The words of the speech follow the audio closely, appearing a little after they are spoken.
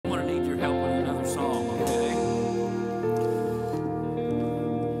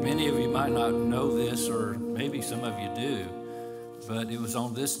might not know this, or maybe some of you do, but it was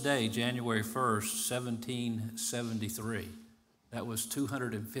on this day, January 1st, 1773. That was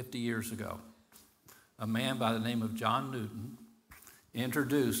 250 years ago. A man by the name of John Newton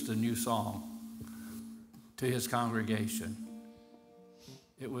introduced a new song to his congregation.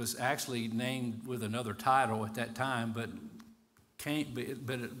 It was actually named with another title at that time, but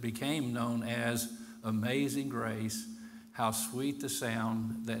it became known as Amazing Grace, How Sweet the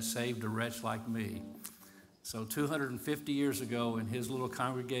Sound That Saved a Wretch Like Me. So 250 years ago in his little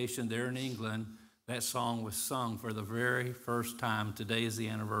congregation there in England, that song was sung for the very first time. Today is the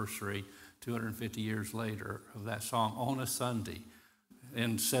anniversary, 250 years later, of that song on a Sunday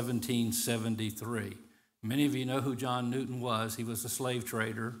in 1773. Many of you know who John Newton was. He was a slave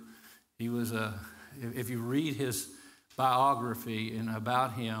trader. He was if you read his biography and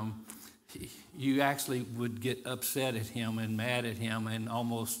about him, you actually would get upset at him and mad at him and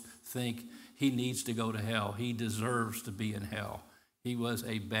almost think he needs to go to hell. He deserves to be in hell. He was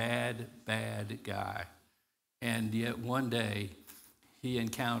a bad, bad guy. And yet one day he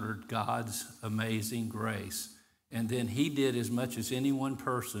encountered God's amazing grace. And then he did as much as any one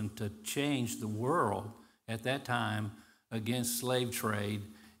person to change the world at that time against slave trade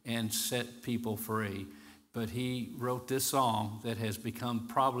and set people free. But he wrote this song that has become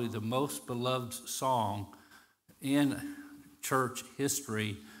probably the most beloved song in church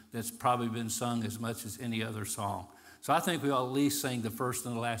history that's probably been sung as much as any other song. So I think we all at least sing the first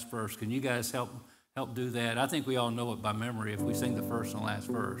and the last verse. Can you guys help do that? I think we all know it by memory if we sing the first and last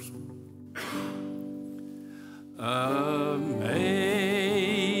verse. Amazing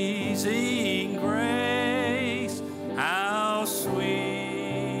grace, how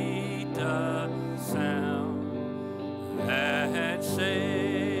sweet the sound that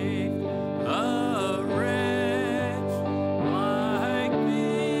saved a wretch like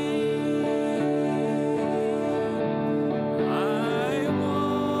me. I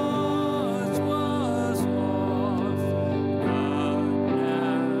once was lost, but now I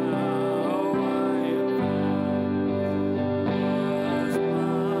am found. Was blind,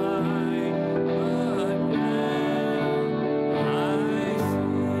 but now I see.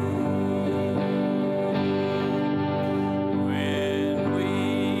 When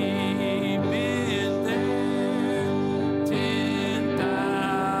we've been there 10,000 years,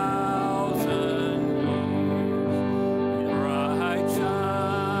 bright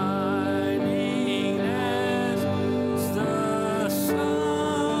shining as the sun,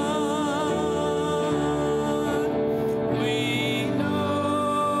 we know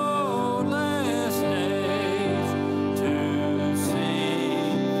less days to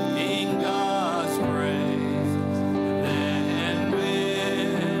sing God's praise than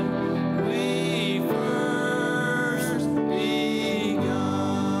when we first begun.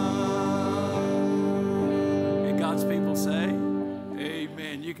 And God's people say,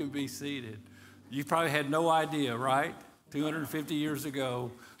 amen. You can be seated. You probably had no idea, right? 250 years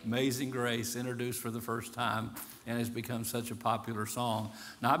ago, Amazing Grace introduced for the first time and has become such a popular song.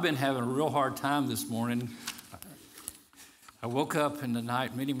 Now, I've been having a real hard time this morning. I woke up in the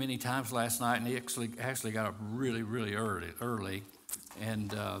night many, many times last night, and he actually got up really, really early.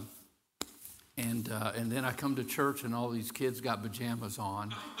 And then I come to church, and all these kids got pajamas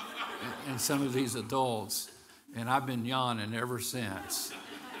on, and some of these adults, and I've been yawning ever since.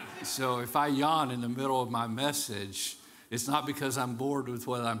 So if I yawn in the middle of my message, it's not because I'm bored with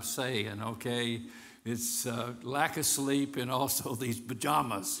what I'm saying, okay? It's lack of sleep and also these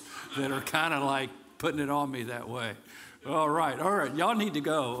pajamas that are kind of like putting it on me that way. All right, y'all need to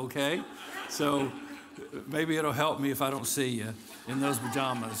go, okay? So maybe it'll help me if I don't see you in those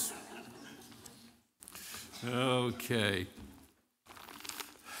pajamas. Okay.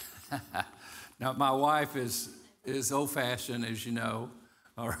 Now, my wife is old-fashioned, as you know,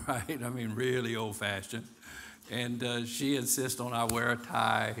 all right? I mean, really old-fashioned. And she insists on I wear a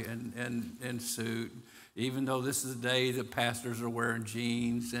tie and suit, even though this is the day that pastors are wearing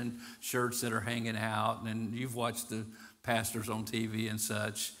jeans and shirts that are hanging out, and you've watched the pastors on TV and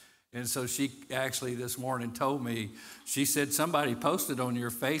such. And so she actually this morning told me, she said, somebody posted on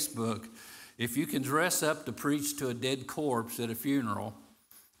your Facebook, if you can dress up to preach to a dead corpse at a funeral,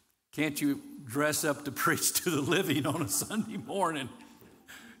 can't you dress up to preach to the living on a Sunday morning?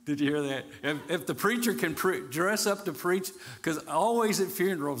 Did you hear that? If the preacher can dress up to preach, because always at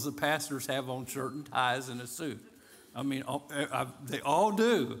funerals the pastors have on shirt and ties and a suit. I mean, they all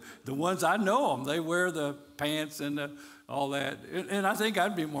do. The ones I know them, they wear the pants and all that. And I think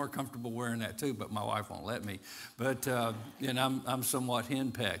I'd be more comfortable wearing that too, but my wife won't let me. But and I'm somewhat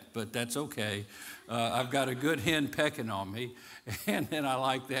henpecked, but that's okay. I've got a good hen pecking on me, and I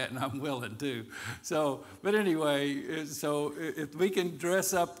like that, and I'm willing to. So, but anyway, so if we can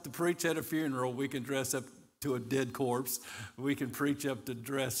dress up to preach at a funeral, we can dress up to a dead corpse. We can preach up to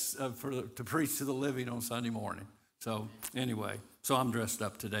dress to preach to the living on Sunday morning. So anyway, so I'm dressed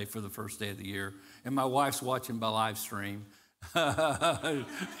up today for the first day of the year, and my wife's watching by live stream.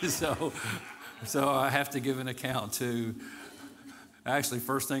 so I have to give an account too. Actually,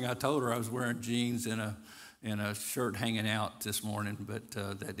 first thing I told her, I was wearing jeans and a shirt hanging out this morning, but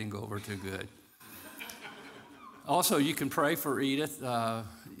that didn't go over too good. Also, you can pray for Edith. Of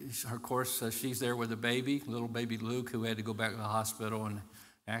course, she's there with a baby, little baby Luke, who had to go back to the hospital. And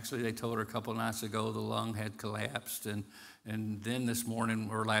actually, they told her a couple of nights ago the lung had collapsed. And then this morning,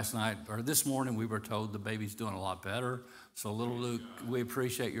 or last night, or this morning, we were told the baby's doing a lot better. So little Luke, we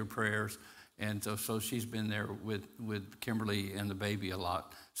appreciate your prayers. And so she's been there with Kimberly and the baby a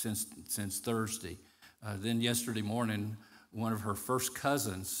lot since Thursday. Then yesterday morning, one of her first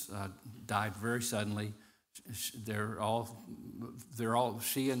cousins died very suddenly. They're all,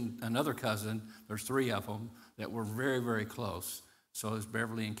 she and another cousin, there's three of them that were very, very close. So it was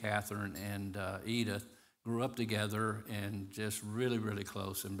Beverly and Catherine and Edith grew up together and just really, really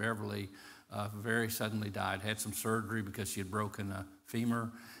close. And Beverly very suddenly died, had some surgery because she had broken a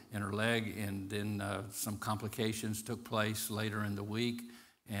femur in her leg, and then some complications took place later in the week,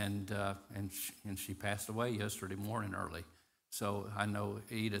 and she passed away yesterday morning early. So I know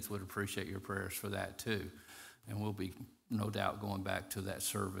Edith would appreciate your prayers for that too. And we'll be, no doubt, going back to that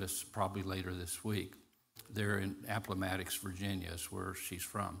service probably later this week. They're in Appomattox, Virginia, is where she's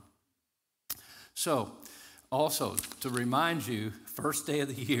from. So, also, to remind you, first day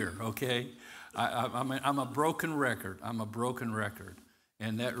of the year, okay? I'm a broken record. I'm a broken record.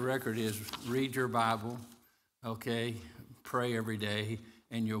 And that record is read your Bible, okay? Pray every day,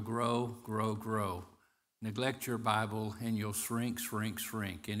 and you'll grow, grow, grow. Neglect your Bible, and you'll shrink, shrink,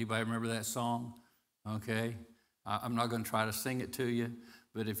 shrink. Anybody remember that song? Okay? I'm not going to try to sing it to you,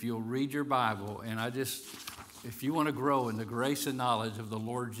 but if you'll read your Bible, and if you want to grow in the grace and knowledge of the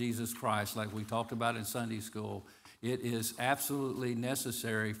Lord Jesus Christ, like we talked about in Sunday school, it is absolutely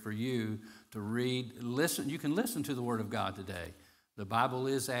necessary for you to listen. You can listen to the Word of God today. The Bible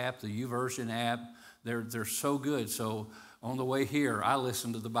is app, the YouVersion app, they're so good. So on the way here, I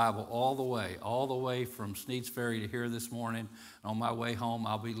listened to the Bible all the way from Sneed's Ferry to here this morning. On my way home,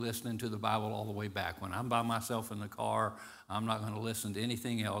 I'll be listening to the Bible all the way back. When I'm by myself in the car, I'm not going to listen to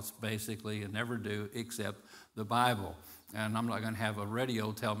anything else, basically, and never do, except the Bible. And I'm not going to have a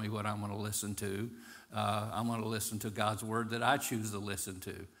radio tell me what I'm going to listen to. I'm going to listen to God's Word that I choose to listen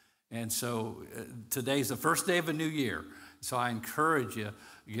to. And so today's the first day of a new year. So I encourage you,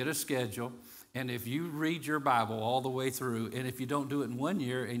 get a schedule. And if you read your Bible all the way through, and if you don't do it in 1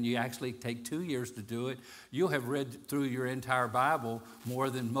 year and you actually take 2 years to do it, you'll have read through your entire Bible more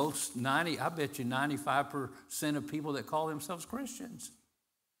than I bet you 95% of people that call themselves Christians.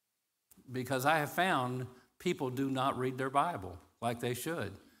 Because I have found people do not read their Bible like they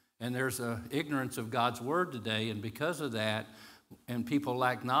should. And there's an ignorance of God's Word today, and because of that, and people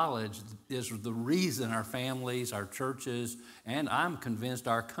lack knowledge, is the reason our families, our churches, and I'm convinced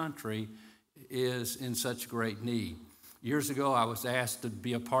our country is in such great need. Years ago, I was asked to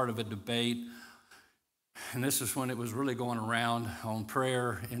be a part of a debate, and this is when it was really going around on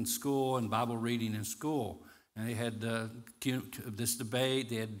prayer in school and Bible reading in school. And they had this debate,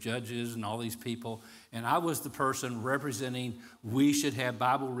 they had judges and all these people, and I was the person representing we should have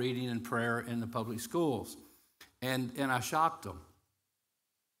Bible reading and prayer in the public schools. And I shocked them.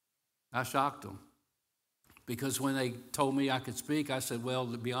 I shocked them. Because when they told me I could speak, I said, well,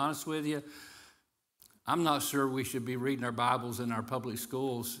 to be honest with you, I'm not sure we should be reading our Bibles in our public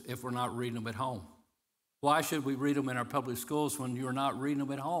schools if we're not reading them at home. Why should we read them in our public schools when you're not reading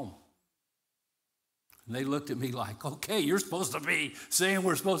them at home? And they looked at me like, okay, you're supposed to be saying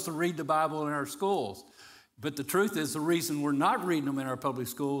we're supposed to read the Bible in our schools. But the truth is, the reason we're not reading them in our public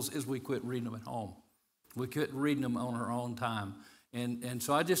schools is we quit reading them at home. We quit reading them on our own time. And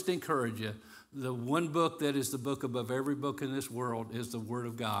so I just encourage you, the one book that is the book above every book in this world is the Word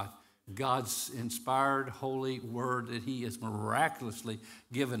of God. God's inspired, holy Word that He has miraculously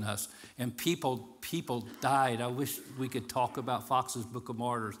given us. And people died. I wish we could talk about Fox's Book of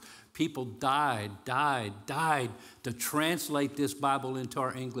Martyrs. People died to translate this Bible into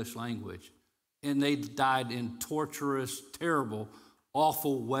our English language. And they died in torturous, terrible,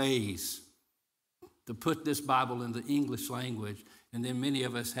 awful ways. to put this Bible in the English language. And then many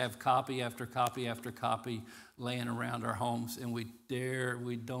of us have copy after copy after copy laying around our homes, and we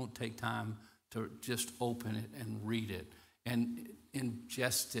don't take time to just open it and read it and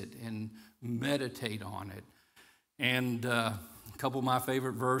ingest it and meditate on it. And a couple of my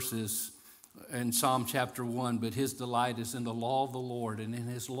favorite verses in Psalm chapter 1, but his delight is in the law of the Lord, and in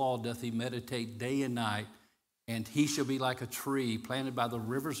his law doth he meditate day and night, and he shall be like a tree planted by the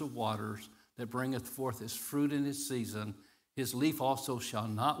rivers of waters that bringeth forth his fruit in his season. His leaf also shall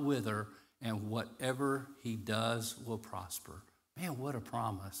not wither, and whatever he does will prosper. Man, what a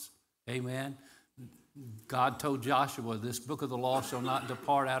promise. Amen. God told Joshua, this book of the law shall not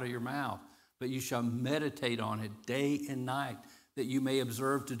depart out of your mouth, but you shall meditate on it day and night, that you may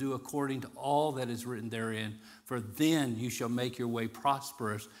observe to do according to all that is written therein. For then you shall make your way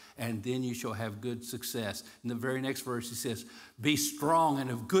prosperous, and then you shall have good success. In the very next verse, he says, be strong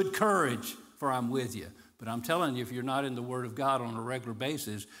and of good courage, for I'm with you. But I'm telling you, if you're not in the Word of God on a regular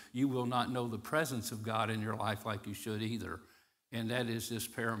basis, you will not know the presence of God in your life like you should either. And that is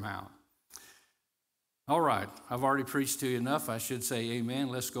just paramount. All right, I've already preached to you enough. I should say amen.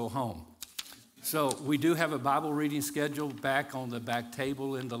 Let's go home. So we do have a Bible reading schedule back on the back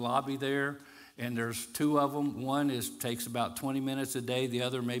table in the lobby there. And there's two of them. One takes about 20 minutes a day. The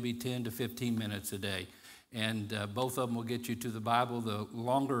other maybe 10 to 15 minutes a day. And both of them will get you to the Bible. The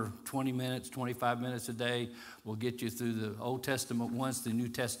longer 20 minutes, 25 minutes a day will get you through the Old Testament once, the New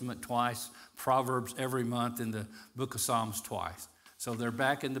Testament twice, Proverbs every month, and the book of Psalms twice. So they're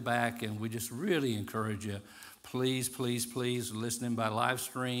back in the back, and we just really encourage you, please, please, please, listening by live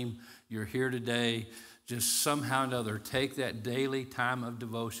stream, you're here today, just somehow or another, take that daily time of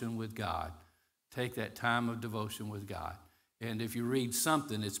devotion with God. Take that time of devotion with God. And if you read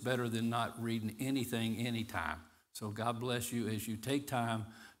something, it's better than not reading anything anytime. So God bless you as you take time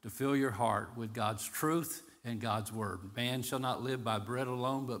to fill your heart with God's truth and God's word. Man shall not live by bread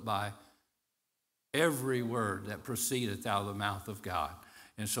alone, but by every word that proceedeth out of the mouth of God.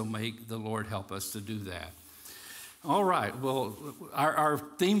 And so may the Lord help us to do that. All right, well, our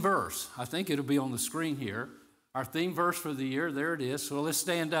theme verse, I think it'll be on the screen here. Our theme verse for the year, there it is. So let's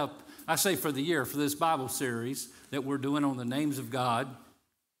stand up. I say for the year, for this Bible series that we're doing on the names of God,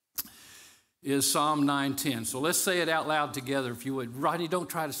 is Psalm 9:10. So let's say it out loud together if you would. Rodney, don't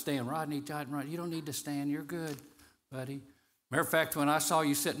try to stand. Rodney, you don't need to stand. You're good, buddy. Matter of fact, when I saw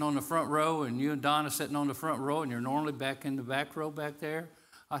you sitting on the front row and you and Donna sitting on the front row and you're normally back in the back row back there,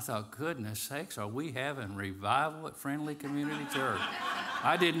 I thought, goodness sakes, are we having revival at Friendly Community Church?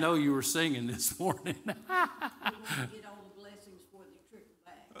 I didn't know you were singing this morning. Get all the blessings before they trickle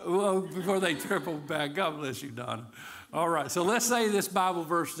back. Well, before they trickle back. God bless you, Donna. All right, so let's say this Bible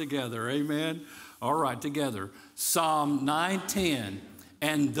verse together. Amen. All right, together. Psalm 9:10.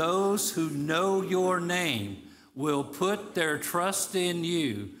 And those who know your name will put their trust in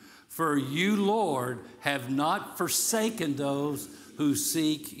you, for you, Lord, have not forsaken those who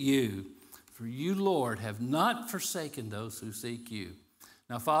seek you. For you, Lord, have not forsaken those who seek you.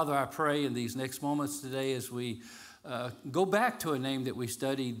 Now, Father, I pray in these next moments today as we go back to a name that we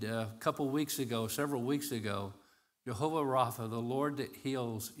studied several weeks ago, Jehovah Rapha, the Lord that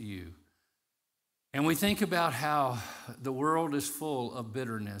heals you. And we think about how the world is full of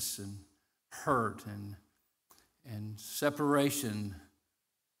bitterness and hurt and separation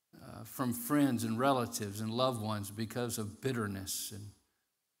from friends and relatives and loved ones because of bitterness and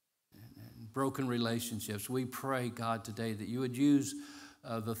broken relationships. We pray, God, today that you would use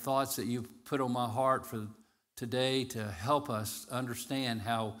the thoughts that you've put on my heart for today to help us understand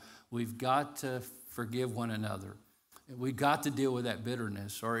how we've got to forgive one another. We've got to deal with that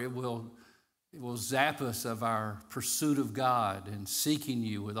bitterness, or it will zap us of our pursuit of God and seeking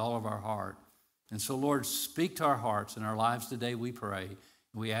you with all of our heart. And so, Lord, speak to our hearts and our lives today, we pray.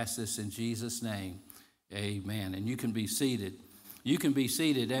 We ask this in Jesus' name. Amen. And you can be seated. You can be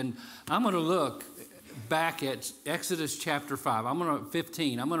seated. And I'm going to look back at Exodus chapter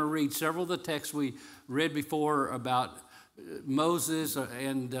 15. I'm going to read several of the texts we read before about Moses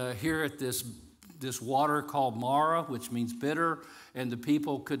and here at this water called Mara, which means bitter, and the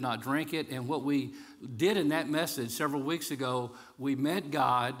people could not drink it. And what we did in that message several weeks ago, we met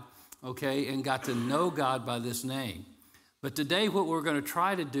God, okay, and got to know God by this name. But today what we're going to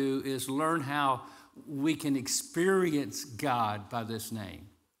try to do is learn how we can experience God by this name.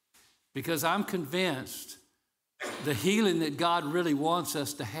 Because I'm convinced the healing that God really wants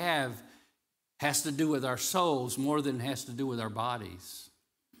us to have has to do with our souls more than it has to do with our bodies.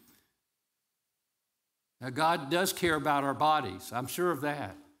 Now, God does care about our bodies. I'm sure of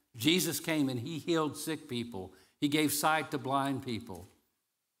that. Jesus came and he healed sick people. He gave sight to blind people.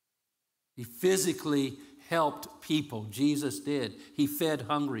 He physically helped people. Jesus did. He fed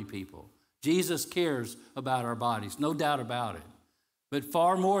hungry people. Jesus cares about our bodies, no doubt about it. But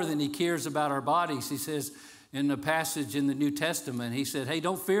far more than he cares about our bodies, he says in the passage in the New Testament, he said, hey,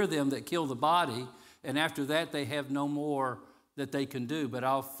 don't fear them that kill the body, and after that they have no more that they can do. But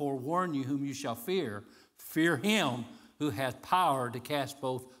I'll forewarn you whom you shall fear. Fear him who hath power to cast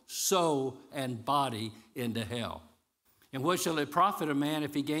both soul and body into hell. And what shall it profit a man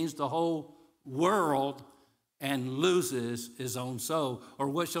if he gains the whole world and loses his own soul? Or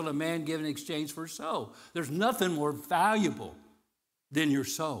what shall a man give in exchange for his soul? There's nothing more valuable than your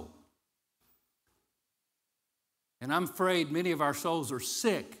soul. And I'm afraid many of our souls are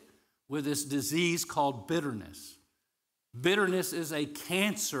sick with this disease called bitterness. Bitterness is a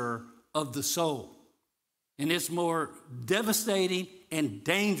cancer of the soul. And it's more devastating and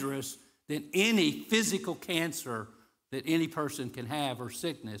dangerous than any physical cancer that any person can have or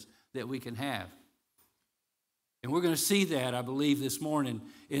sickness that we can have. And we're going to see that, I believe, this morning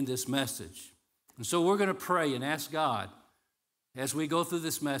in this message. And so we're going to pray and ask God as we go through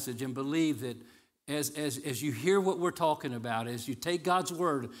this message and believe that as you hear what we're talking about, as you take God's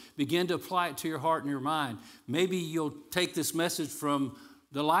word, begin to apply it to your heart and your mind. Maybe you'll take this message from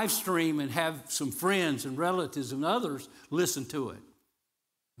the live stream and have some friends and relatives and others listen to it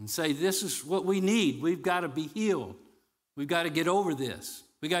and say, this is what we need. We've got to be healed. We've got to get over this.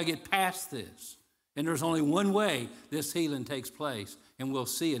 We've got to get past this. And there's only one way this healing takes place, and we'll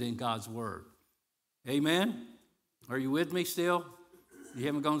see it in God's word. Amen? Are you with me still? You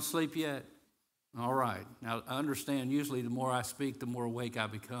haven't gone to sleep yet? All right. Now, I understand usually the more I speak, the more awake I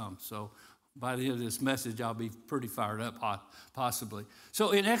become. So by the end of this message, I'll be pretty fired up, possibly.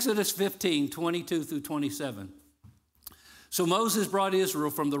 So in Exodus 15, 22 through 27, so Moses brought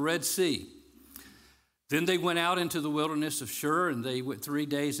Israel from the Red Sea. Then they went out into the wilderness of Shur, and they went 3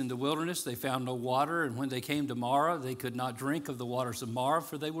 days in the wilderness. They found no water, and when they came to Marah, they could not drink of the waters of Marah,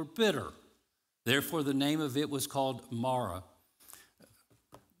 for they were bitter. Therefore, the name of it was called Marah.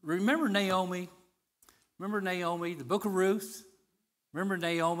 Remember Naomi? Remember Naomi, the book of Ruth? Remember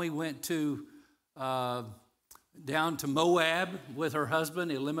Naomi went to down to Moab with her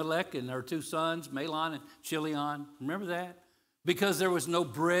husband Elimelech and their 2 sons, Mahlon and Chilion. Remember that? Because there was no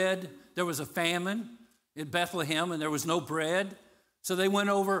bread, there was a famine in Bethlehem, and there was no bread. So they went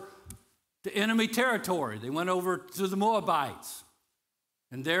over to enemy territory. They went over to the Moabites.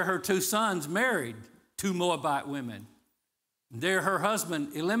 And there her 2 sons married 2 Moabite women. And there her husband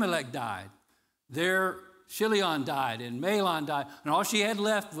Elimelech died. There Chilion died and Mahlon died. And all she had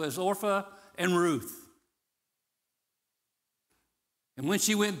left was Orpah and Ruth. And when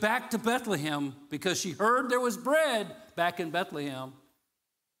she went back to Bethlehem, because she heard there was bread back in Bethlehem,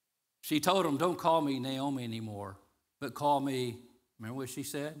 she told them, don't call me Naomi anymore, but call me, remember what she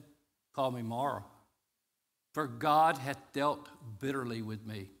said? Call me Mara. For God hath dealt bitterly with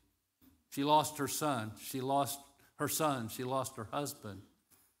me. She lost her son. She lost her son. She lost her husband.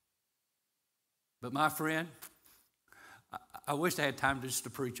 But my friend, I wish I had time just to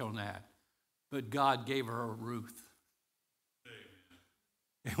preach on that. But God gave her a Ruth.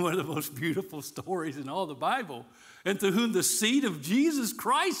 And one of the most beautiful stories in all the Bible, and to whom the seed of Jesus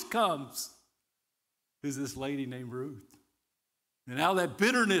Christ comes, is this lady named Ruth. And out of that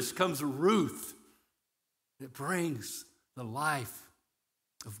bitterness comes a Ruth that brings the life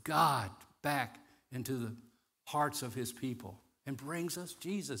of God back into the hearts of his people and brings us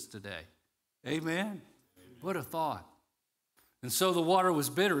Jesus today. Amen? Amen. What a thought. And so the water was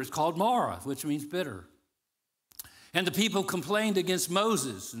bitter. It's called Marah, which means bitter. And the people complained against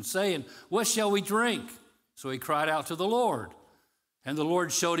Moses and saying, what shall we drink? So he cried out to the Lord. And the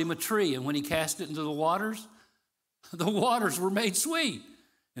Lord showed him a tree. And when he cast it into the waters were made sweet.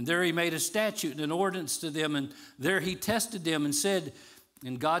 And there he made a statute and an ordinance to them. And there he tested them and said,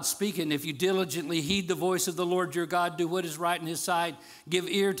 and God speaking, if you diligently heed the voice of the Lord your God, do what is right in his sight, give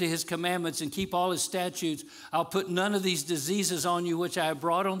ear to his commandments, and keep all his statutes, I'll put none of these diseases on you which I have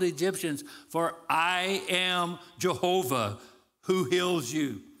brought on the Egyptians, for I am Jehovah who heals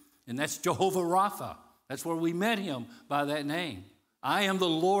you. And that's Jehovah Rapha. That's where we met him by that name. I am the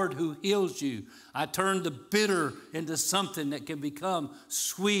Lord who heals you. I turn the bitter into something that can become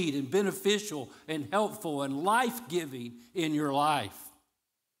sweet and beneficial and helpful and life-giving in your life.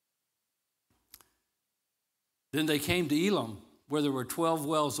 Then they came to Elim, where there were 12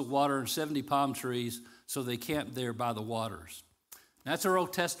 wells of water and 70 palm trees, so they camped there by the waters. That's our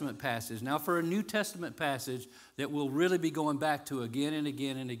Old Testament passage. Now for a New Testament passage that we'll really be going back to again and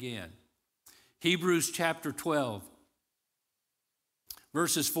again and again. Hebrews chapter 12,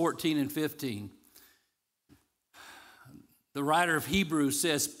 verses 14 and 15. The writer of Hebrews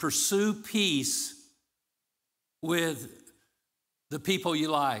says, pursue peace with the people you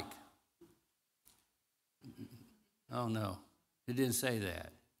like. Oh, no, it didn't say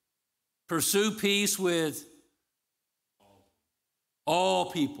that. Pursue peace with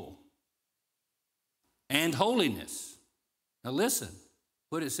all people and holiness. Now listen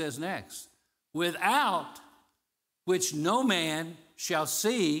what it says next. Without which no man shall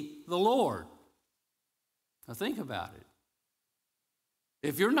see the Lord. Now think about it.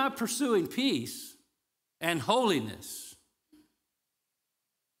 If you're not pursuing peace and holiness,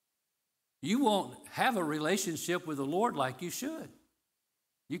 you won't have a relationship with the Lord like you should.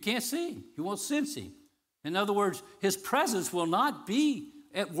 You can't see him. You won't sense him. In other words, his presence will not be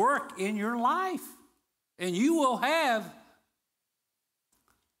at work in your life. And you will have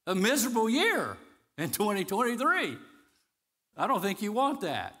a miserable year in 2023. I don't think you want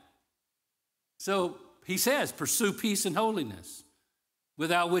that. So he says, pursue peace and holiness,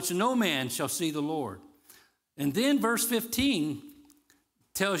 without which no man shall see the Lord. And then verse 15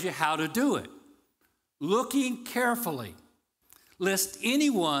 tells you how to do it. Looking carefully, lest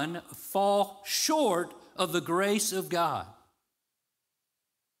anyone fall short of the grace of God.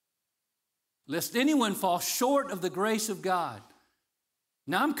 Lest anyone fall short of the grace of God.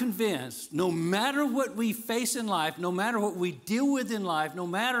 Now I'm convinced, no matter what we face in life, no matter what we deal with in life, no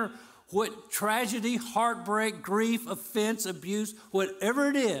matter what tragedy, heartbreak, grief, offense, abuse, whatever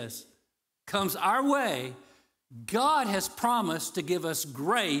it is, comes our way, God has promised to give us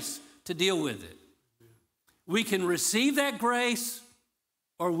grace to deal with it. We can receive that grace,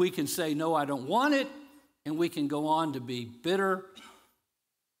 or we can say, no, I don't want it, and we can go on to be bitter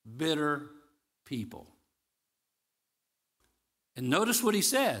people. And notice what he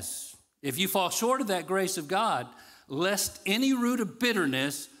says. If you fall short of that grace of God, lest any root of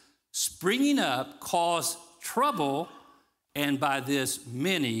bitterness springing up cause trouble, and by this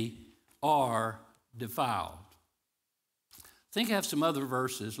many are defiled. I think I have some other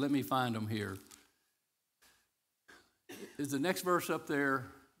verses. Let me find them here. Is the next verse up there?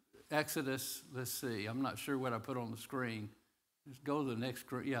 Exodus, let's see. I'm not sure what I put on the screen. Just go to the next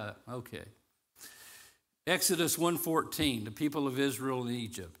screen. Yeah, okay. Exodus 1:14, the people of Israel in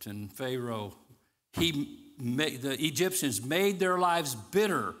Egypt and Pharaoh, the Egyptians made their lives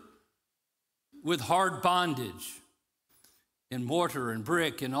bitter with hard bondage and mortar and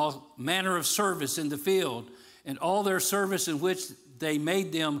brick and all manner of service in the field, and all their service in which they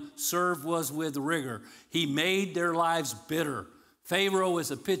made them serve was with rigor. He made their lives bitter. Pharaoh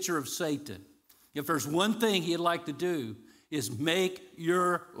is a picture of Satan. If there's one thing he'd like to do, is make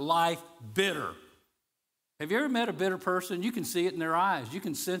your life bitter. Have you ever met a bitter person? You can see it in their eyes. You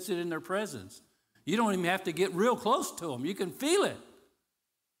can sense it in their presence. You don't even have to get real close to them. You can feel it.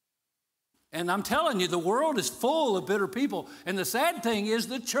 And I'm telling you, the world is full of bitter people. And the sad thing is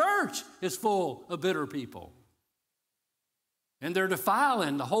the church is full of bitter people. And they're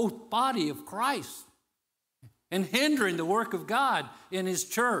defiling the whole body of Christ and hindering the work of God in his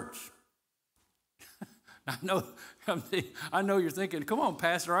church. I know you're thinking, come on,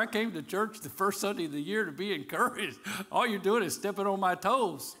 Pastor, I came to church the first Sunday of the year to be encouraged. All you're doing is stepping on my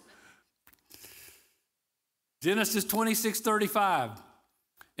toes. Genesis 26:35.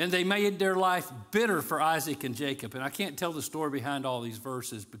 And they made their life bitter for Isaac and Jacob. And I can't tell the story behind all these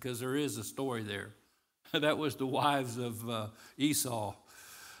verses because there is a story there. That was the wives of Esau.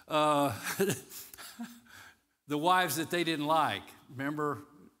 The wives that they didn't like. Remember?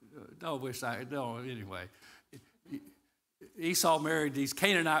 Anyway. Esau married these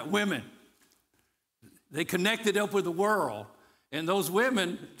Canaanite women. They connected up with the world. And those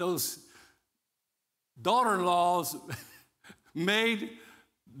women, those daughter-in-laws, made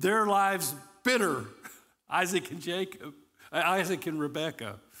their lives bitter. Isaac and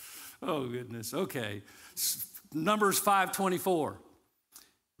Rebekah. Oh, goodness. Okay. Numbers 5:24.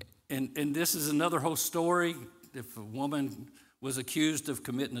 And this is another whole story. If a woman was accused of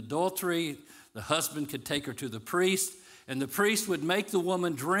committing adultery, the husband could take her to the priest, and the priest would make the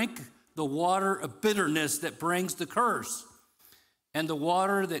woman drink the water of bitterness that brings the curse. And the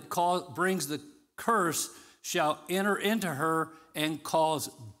water that brings the curse shall enter into her and cause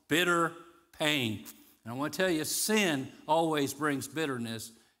bitter pain. And I want to tell you, sin always brings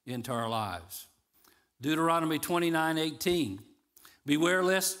bitterness into our lives. Deuteronomy 29:18. Beware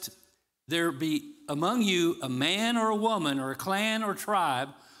lest there be among you a man or a woman or a clan or tribe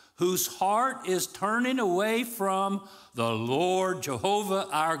whose heart is turning away from the Lord Jehovah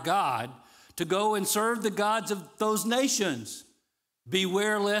our God to go and serve the gods of those nations.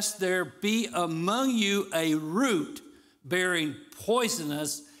 Beware lest there be among you a root bearing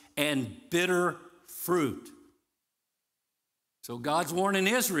poisonous and bitter fruit. So God's warning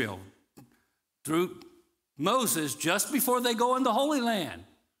Israel through Moses just before they go in the Holy Land,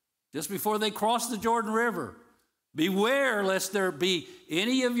 just before they cross the Jordan River. Beware lest there be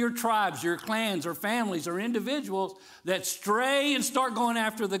any of your tribes, your clans or families or individuals that stray and start going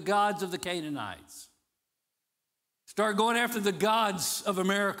after the gods of the Canaanites. Start going after the gods of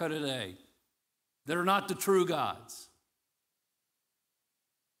America today that are not the true gods.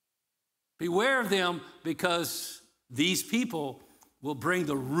 Beware of them, because these people will bring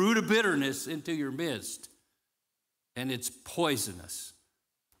the root of bitterness into your midst, and it's poisonous.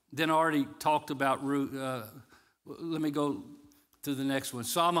 Then I already talked about root. Let me go to the next one.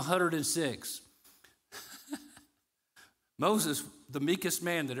 Psalm 106. Moses, the meekest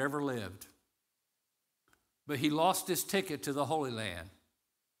man that ever lived, but he lost his ticket to the Holy Land.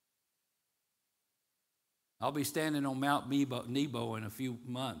 I'll be standing on Mount Nebo in a few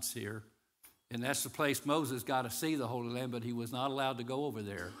months here, and that's the place Moses got to see the Holy Land, but he was not allowed to go over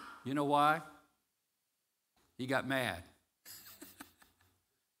there. You know why? He got mad.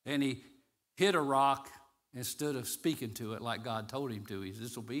 And he hit a rock instead of speaking to it like God told him to. He's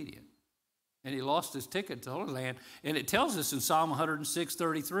disobedient. And he lost his ticket to the Holy Land. And it tells us in Psalm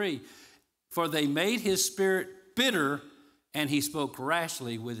 106:33, for they made his spirit bitter, and he spoke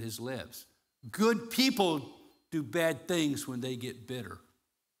rashly with his lips. Good people do bad things when they get bitter,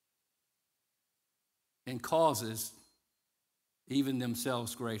 and causes even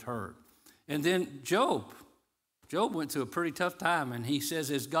themselves great hurt. And then Job went through a pretty tough time, and he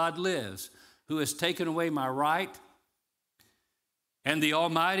says, as God lives, who has taken away my right, and the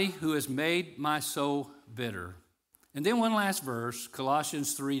Almighty who has made my soul bitter. And then one last verse,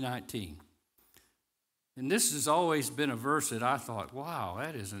 Colossians 3:19. And this has always been a verse that I thought, wow,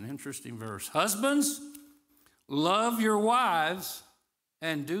 that is an interesting verse. Husbands, love your wives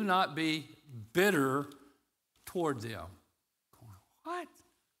and do not be bitter toward them. What?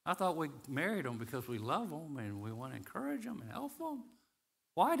 I thought we married them because we love them and we want to encourage them and help them.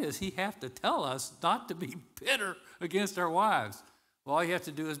 Why does he have to tell us not to be bitter against our wives? Well, all you have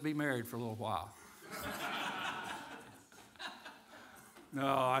to do is be married for a little while. No,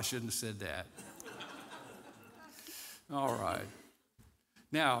 I shouldn't have said that. All right.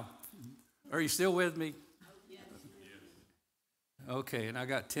 Now, are you still with me? Yes. Okay, and I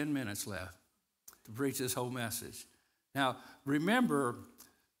got 10 minutes left to preach this whole message. Now, remember,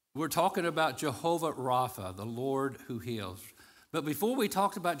 we're talking about Jehovah Rapha, the Lord who heals. But before we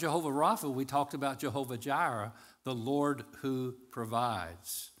talked about Jehovah Rapha, we talked about Jehovah Jireh, the Lord who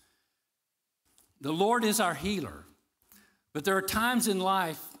provides. The Lord is our healer. But there are times in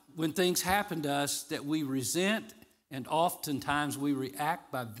life when things happen to us that we resent, and oftentimes we react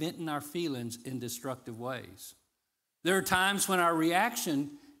by venting our feelings in destructive ways. There are times when our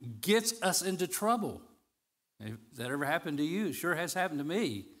reaction gets us into trouble. Has that ever happened to you? It sure has happened to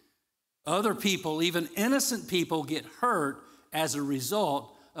me. Other people, even innocent people, get hurt as a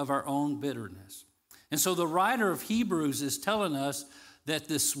result of our own bitterness. And so the writer of Hebrews is telling us that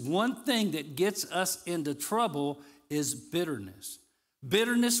this one thing that gets us into trouble is bitterness.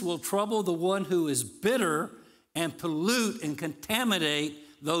 Bitterness will trouble the one who is bitter and pollute and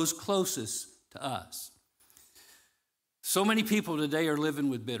contaminate those closest to us. So many people today are living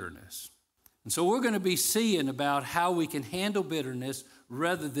with bitterness. And so we're going to be seeing about how we can handle bitterness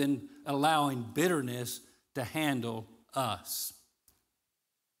rather than allowing bitterness to handle us.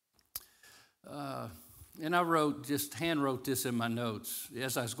 And I hand wrote this in my notes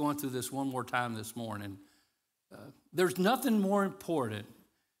as I was going through this one more time this morning. There's nothing more important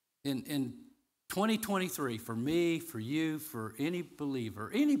in 2023 for me, for you, for any believer,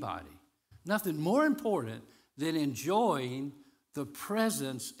 anybody, nothing more important than enjoying the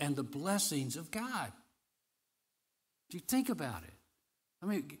presence and the blessings of God. Do you think about it? I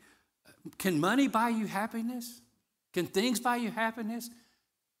mean, can money buy you happiness? Can things buy you happiness?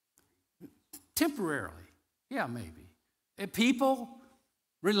 Temporarily. Yeah, maybe. And people,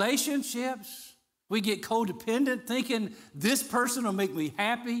 relationships, we get codependent thinking this person will make me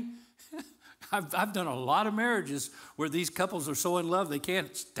happy. I've done a lot of marriages where these couples are so in love they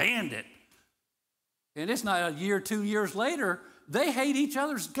can't stand it. And it's not a year, 2 years later, they hate each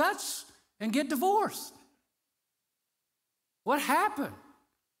other's guts and get divorced. What happened?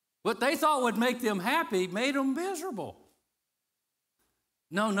 What they thought would make them happy made them miserable.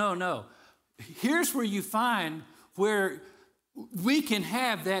 No. Here's where you find where we can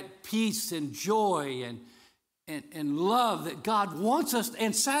have that peace and joy and love that God wants us,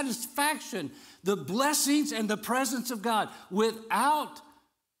 and satisfaction, the blessings and the presence of God. Without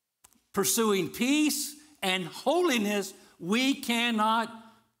pursuing peace and holiness, we cannot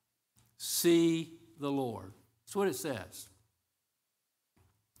see the Lord. That's what it says.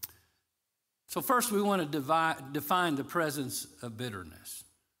 So first we want to define the presence of bitterness.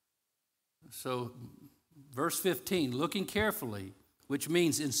 So verse 15, looking carefully, which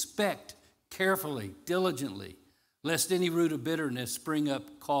means inspect carefully, diligently, lest any root of bitterness spring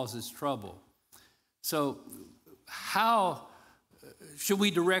up causes trouble. So how should we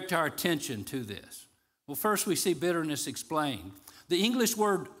direct our attention to this? Well, first we see bitterness explained. The English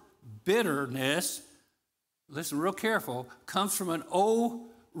word bitterness, listen real careful, comes from an old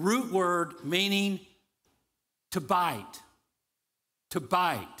root word meaning to bite. To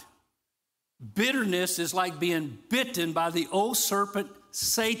bite. Bitterness is like being bitten by the old serpent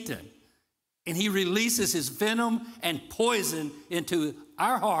Satan, and he releases his venom and poison into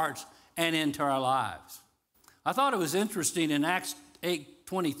our hearts and into our lives. I thought it was interesting in Acts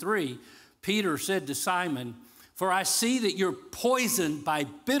 8:23, Peter said to Simon, "For I see that you're poisoned by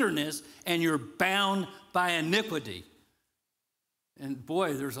bitterness and you're bound by iniquity." And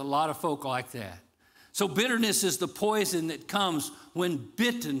boy, there's a lot of folk like that. So bitterness is the poison that comes when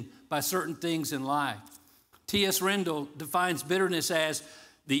bitten by certain things in life. T.S. Rendell defines bitterness as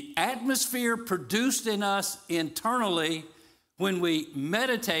the atmosphere produced in us internally when we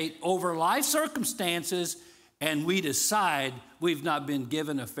meditate over life circumstances and we decide we've not been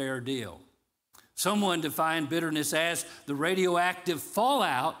given a fair deal. Someone defined bitterness as the radioactive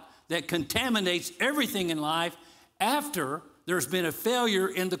fallout that contaminates everything in life after there's been a failure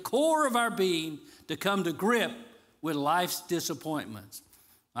in the core of our being to come to grip with life's disappointments.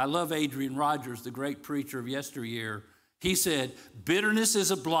 I love Adrian Rogers, the great preacher of yesteryear. He said, bitterness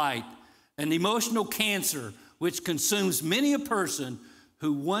is a blight, an emotional cancer which consumes many a person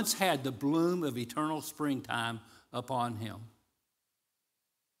who once had the bloom of eternal springtime upon him.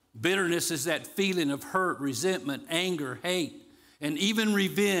 Bitterness is that feeling of hurt, resentment, anger, hate, and even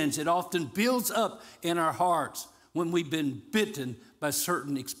revenge. It often builds up in our hearts when we've been bitten by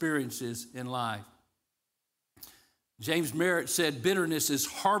certain experiences in life. James Merritt said, bitterness is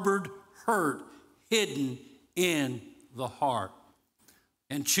harbored hurt hidden in the heart.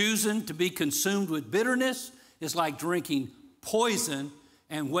 And choosing to be consumed with bitterness is like drinking poison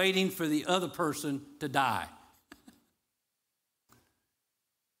and waiting for the other person to die.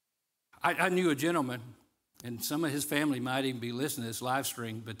 I knew a gentleman, and some of his family might even be listening to this live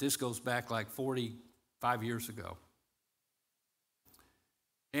stream, but this goes back like 45 years ago.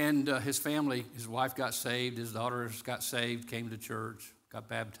 And his family, his wife got saved, his daughters got saved, came to church, got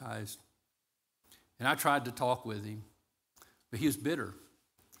baptized. And I tried to talk with him, but he was bitter.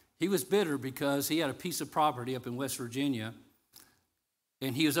 He was bitter because he had a piece of property up in West Virginia,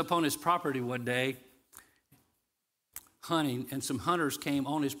 and he was up on his property one day hunting, and some hunters came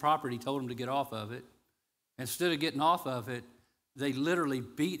on his property, told him to get off of it. Instead of getting off of it, they literally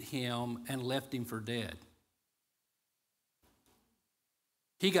beat him and left him for dead.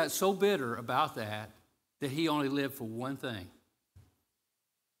 He got so bitter about that he only lived for one thing.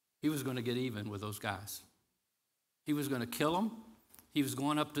 He was going to get even with those guys. He was going to kill them. He was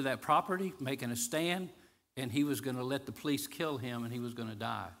going up to that property, making a stand, and he was going to let the police kill him, and he was going to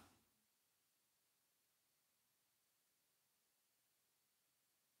die.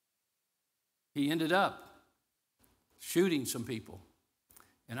 He ended up shooting some people.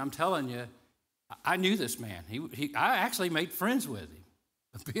 And I'm telling you, I knew this man. I actually made friends with him.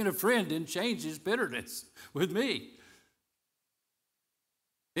 But being a friend didn't change his bitterness with me.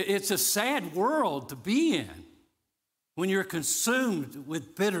 It's a sad world to be in when you're consumed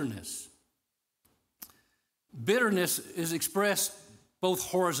with bitterness. Bitterness is expressed both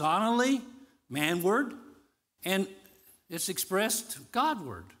horizontally, manward, and it's expressed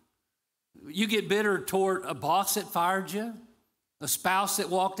Godward. You get bitter toward a boss that fired you, a spouse that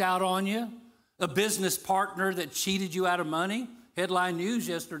walked out on you, a business partner that cheated you out of money. Headline news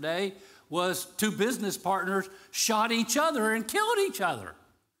yesterday was 2 business partners shot each other and killed each other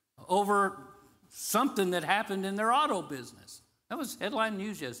over something that happened in their auto business. That was headline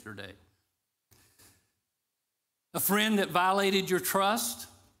news yesterday. A friend that violated your trust.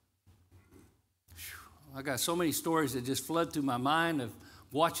 I got so many stories that just flood through my mind of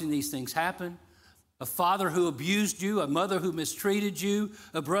watching these things happen. A father who abused you, a mother who mistreated you,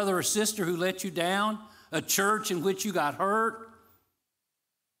 a brother or sister who let you down, a church in which you got hurt.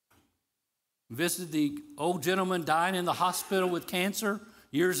 Visited the old gentleman dying in the hospital with cancer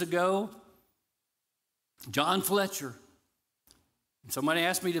years ago. John Fletcher. Somebody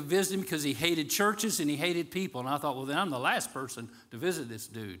asked me to visit him because he hated churches and he hated people. And I thought, well, then I'm the last person to visit this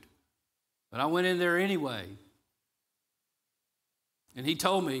dude. But I went in there anyway. And he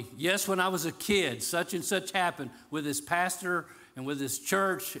told me, yes, when I was a kid, such and such happened with this pastor and with this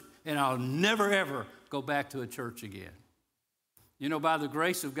church, and I'll never, ever go back to a church again. You know, by the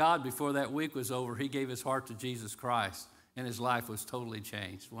grace of God, before that week was over, he gave his heart to Jesus Christ, and his life was totally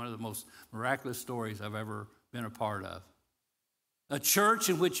changed. One of the most miraculous stories I've ever been a part of. A church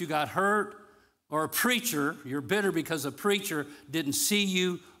in which you got hurt, or a preacher, you're bitter because a preacher didn't see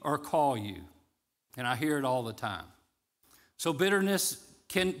you or call you. And I hear it all the time. So bitterness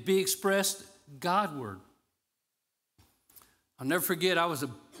can be expressed Godward. I'll never forget, I was a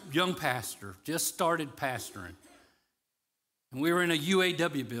young pastor, just started pastoring. And we were in a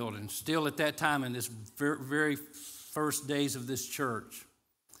UAW building, still at that time in this very first days of this church.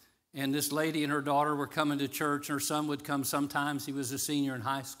 And this lady and her daughter were coming to church, and her son would come sometimes. He was a senior in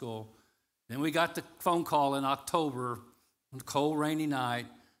high school. Then we got the phone call in October, on a cold, rainy night,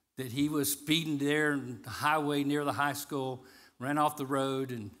 that he was speeding there on the highway near the high school, ran off the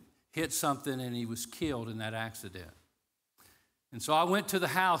road and hit something, and he was killed in that accident. And so I went to the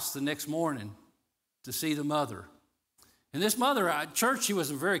house the next morning to see the mother. And this mother, at church, she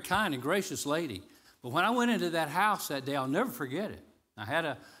was a very kind and gracious lady. But when I went into that house that day, I'll never forget it. I had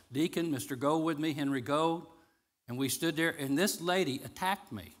a deacon, Mr. Gold, with me, Henry Gold, and we stood there, and this lady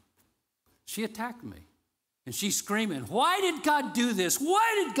attacked me. She attacked me. And she's screaming, "Why did God do this?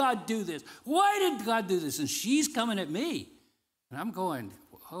 Why did God do this? Why did God do this?" And she's coming at me. And I'm going,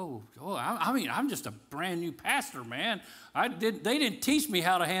 I'm just a brand new pastor, man. They didn't teach me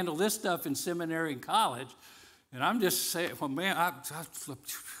how to handle this stuff in seminary and college. And I'm just saying, well, man,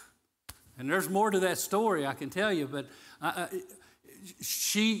 and there's more to that story, I can tell you, but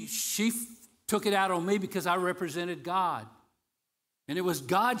she took it out on me because I represented God. And it was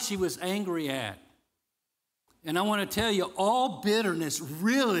God she was angry at. And I want to tell you, all bitterness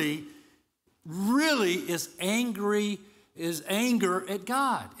really is anger at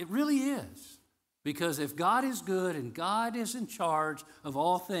God. It really is. Because if God is good and God is in charge of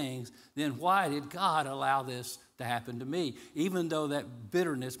all things, then why did God allow this to happen to me? Even though that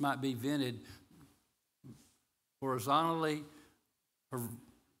bitterness might be vented horizontally or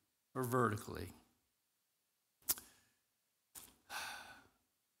vertically.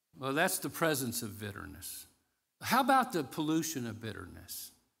 Well, that's the presence of bitterness. How about the pollution of bitterness?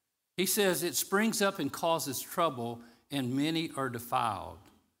 He says it springs up and causes trouble, and many are defiled.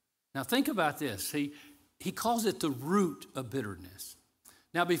 Now think about this. He calls it the root of bitterness.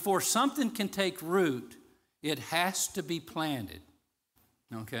 Now before something can take root, it has to be planted.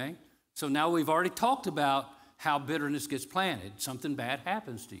 Okay? So now we've already talked about how bitterness gets planted. Something bad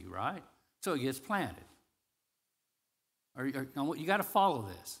happens to you, right? So it gets planted. You got to follow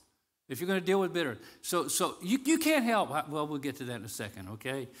this. If you're going to deal with bitterness. So you can't help. Well, we'll get to that in a second,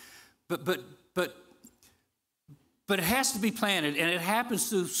 okay? But it has to be planted, and it happens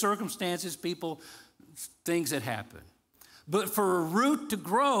through circumstances, people, things that happen. But for a root to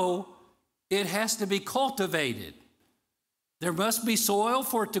grow, it has to be cultivated. There must be soil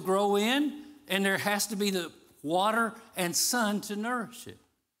for it to grow in, and there has to be the water and sun to nourish it.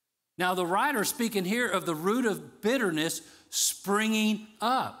 Now, the writer speaking here of the root of bitterness springing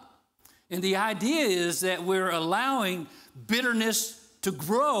up. And the idea is that we're allowing bitterness to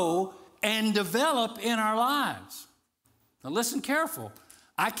grow and develop in our lives. Now listen careful.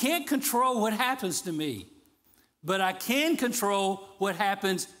 I can't control what happens to me, but I can control what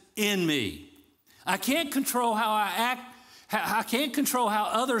happens in me. I can't control how I act. I can't control how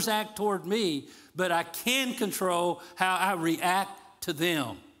others act toward me, but I can control how I react to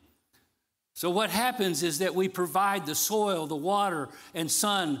them. So what happens is that we provide the soil, the water, and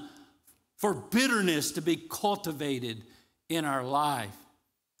sun for bitterness to be cultivated in our life.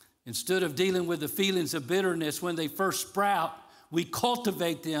 Instead of dealing with the feelings of bitterness when they first sprout, we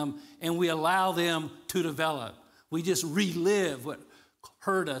cultivate them and we allow them to develop. We just relive what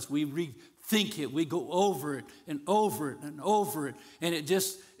hurt us. We rethink it. We go over it and over it and over it. And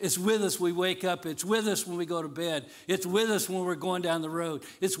it's with us when we wake up. It's with us when we go to bed. It's with us when we're going down the road.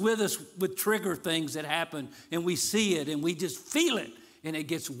 It's with us with trigger things that happen, and we see it and we just feel it. And it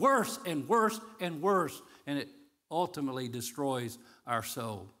gets worse and worse and worse, and it ultimately destroys our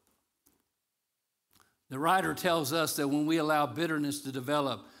soul. The writer tells us that when we allow bitterness to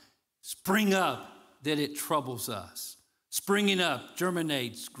develop, spring up, that it troubles us. Springing up,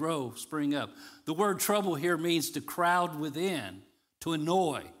 germinates, grow, spring up. The word trouble here means to crowd within, to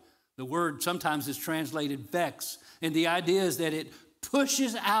annoy. The word sometimes is translated vex. And the idea is that it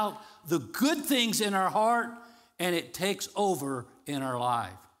pushes out the good things in our heart and it takes over in our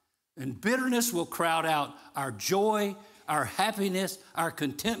life. And bitterness will crowd out our joy, our happiness, our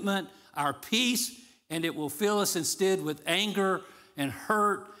contentment, our peace, and it will fill us instead with anger and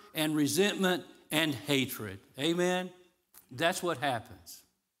hurt and resentment and hatred. Amen? That's what happens.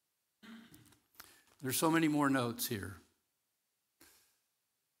 There's so many more notes here.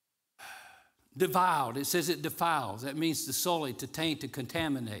 Defiled, it says it defiles. That means to sully, to taint, to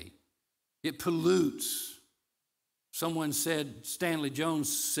contaminate. It pollutes. Someone said, Stanley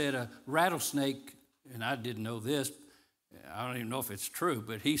Jones said a rattlesnake, and I didn't know this, I don't even know if it's true,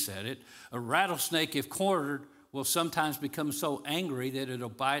 but he said it. A rattlesnake, if cornered, will sometimes become so angry that it'll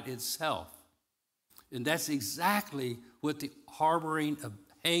bite itself. And that's exactly what the harboring of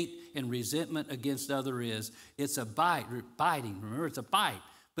hate and resentment against others is. It's a biting. Remember, it's a bite,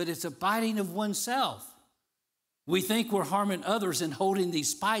 but it's a biting of oneself. We think we're harming others and holding these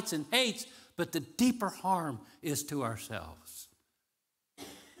spites and hates, but the deeper harm is to ourselves.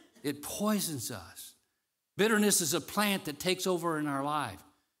 It poisons us. Bitterness is a plant that takes over in our life.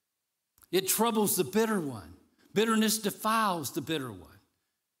 It troubles the bitter one. Bitterness defiles the bitter one.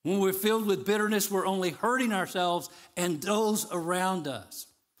 When we're filled with bitterness, we're only hurting ourselves and those around us.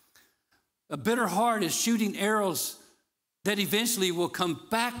 A bitter heart is shooting arrows that eventually will come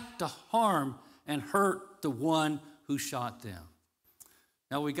back to harm and hurt the one who shot them.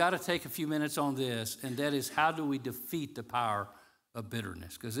 Now, we got to take a few minutes on this, and that is, how do we defeat the power of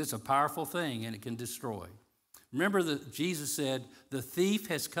bitterness? Because it's a powerful thing, and it can destroy. Remember that Jesus said, the thief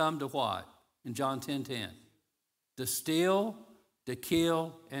has come to what? In John 10:10. To steal, to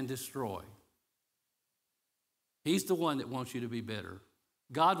kill, and destroy. He's the one that wants you to be bitter.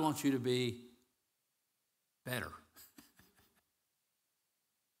 God wants you to be better.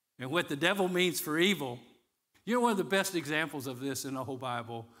 And what the devil means for evil, you know, one of the best examples of this in the whole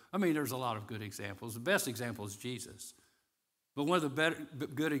Bible, I mean, there's a lot of good examples. The best example is Jesus. But one of the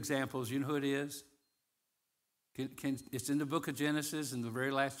good examples, you know who it is? It's in the book of Genesis in the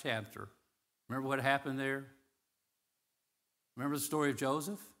very last chapter. Remember what happened there? Remember the story of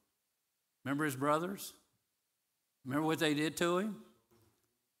Joseph? Remember his brothers? Remember what they did to him?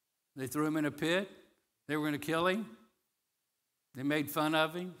 They threw him in a pit. They were going to kill him. They made fun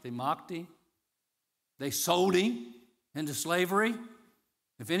of him. They mocked him. They sold him into slavery.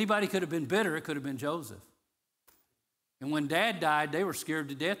 If anybody could have been bitter, it could have been Joseph. And when Dad died, they were scared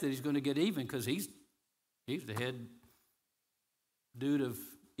to death that he's going to get even, because he's the head dude of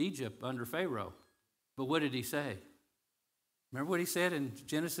Egypt under Pharaoh. But what did he say? Remember what he said in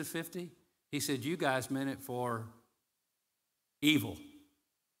Genesis 50? He said, you guys meant it for evil,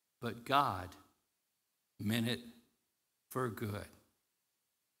 but God meant it for good.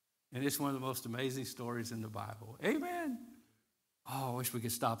 And it's one of the most amazing stories in the Bible. Amen. Oh, I wish we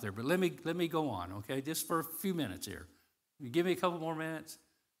could stop there, but let me go on, okay? Just for a few minutes here. You give me a couple more minutes?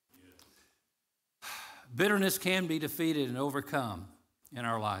 Yeah. Bitterness can be defeated and overcome in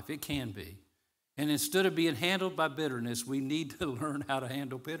our life. It can be. And instead of being handled by bitterness, we need to learn how to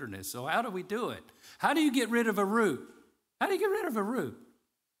handle bitterness. So how do we do it? How do you get rid of a root? How do you get rid of a root?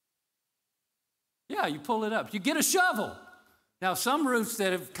 Yeah, you pull it up. You get a shovel. Now, some roots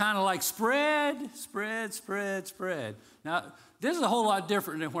that have kind of like spread. Now, this is a whole lot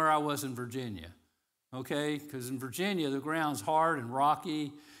different than where I was in Virginia, okay? Because in Virginia, the ground's hard and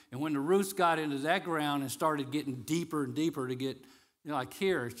rocky. And when the roots got into that ground and started getting deeper and deeper to get, you know, like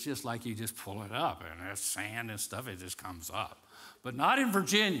here, it's just like you just pull it up, and there's sand and stuff, it just comes up. But not in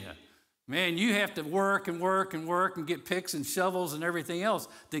Virginia. Man, you have to work and get picks and shovels and everything else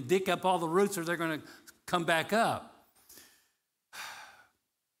to dig up all the roots, or they're going to come back up.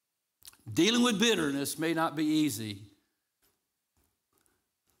 Dealing with bitterness may not be easy,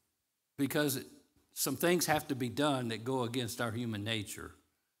 because some things have to be done that go against our human nature.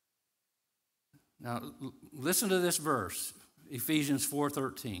 Now, listen to this verse, Ephesians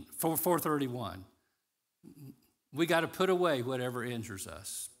 4:31. We got to put away whatever injures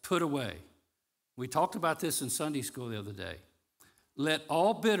us. Put away. We talked about this in Sunday school the other day. Let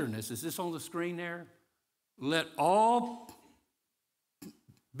all bitterness, is this on the screen there? Let all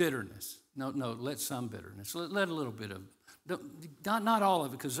bitterness, let some bitterness. Let a little bit of, not all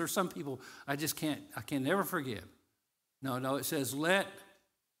of it, because there's some people I can never forgive. No, it says let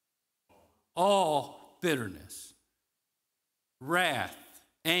all bitterness, wrath,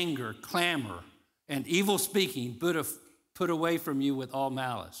 anger, clamor, and evil speaking put away from you with all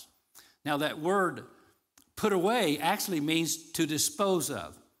malice. Now that word put away actually means to dispose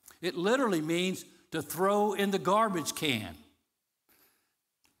of. It literally means to throw in the garbage can.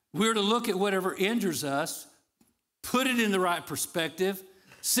 We're to look at whatever injures us, put it in the right perspective,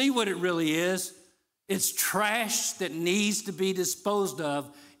 see what it really is. It's trash that needs to be disposed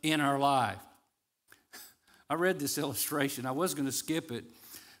of in our life. I read this illustration. I was going to skip it,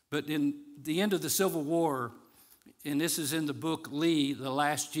 but in the end of the Civil War, and this is in the book Lee, The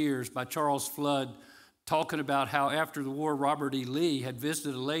Last Years by Charles Flood, talking about how after the war, Robert E. Lee had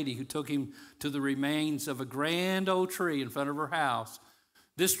visited a lady who took him to the remains of a grand old tree in front of her house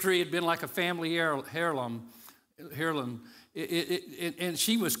This tree had been like a family heirloom. And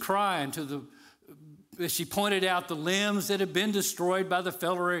she was crying as she pointed out the limbs that had been destroyed by the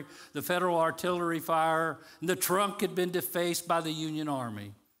federal artillery fire, and the trunk had been defaced by the Union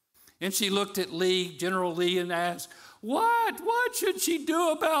Army. And she looked at General Lee, and asked, What should she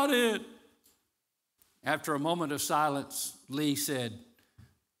do about it? After a moment of silence, Lee said,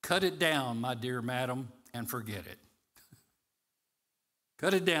 "Cut it down, my dear madam, and forget it."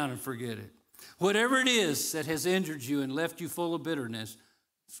 Cut it down and forget it. Whatever it is that has injured you and left you full of bitterness,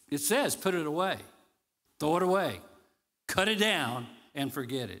 it says, put it away. Throw it away. Cut it down and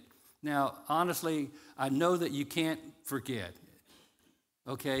forget it. Now, honestly, I know that you can't forget,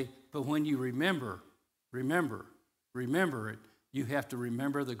 okay? But when you remember it, you have to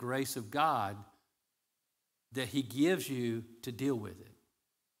remember the grace of God that he gives you to deal with it.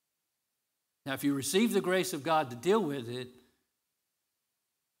 Now, if you receive the grace of God to deal with it,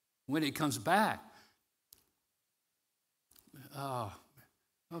 when it comes back,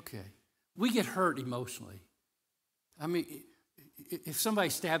 okay. We get hurt emotionally. I mean, if somebody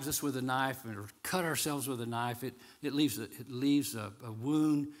stabs us with a knife or cut ourselves with a knife, it leaves a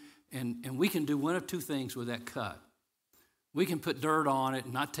wound, and we can do one of two things with that cut. We can put dirt on it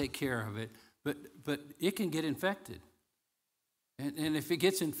and not take care of it, but it can get infected. And if it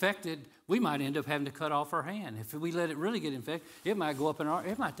gets infected, we might end up having to cut off our hand. If we let it really get infected, it might go up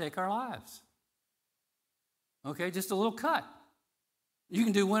it might take our lives. Okay, just a little cut. You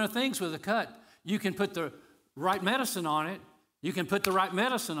can do one of things with a cut. You can put the right medicine on it. You can put the right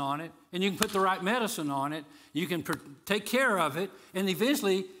medicine on it, and you can put the right medicine on it. You can take care of it, and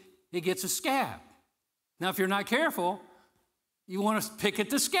eventually it gets a scab. Now, if you're not careful, you want to pick at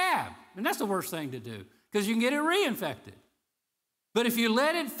the scab, and that's the worst thing to do because you can get it reinfected. But if you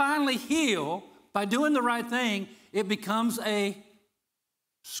let it finally heal by doing the right thing, it becomes a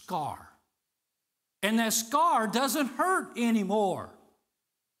scar. And that scar doesn't hurt anymore.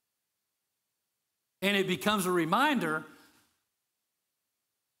 And it becomes a reminder,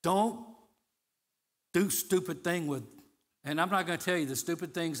 don't do stupid thing with, and I'm not going to tell you the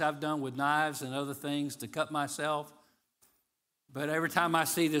stupid things I've done with knives and other things to cut myself, but every time I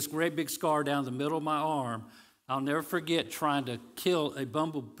see this great big scar down the middle of my arm, I'll never forget trying to kill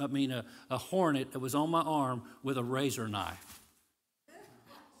a hornet that was on my arm with a razor knife.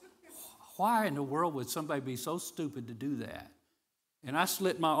 Why in the world would somebody be so stupid to do that? And I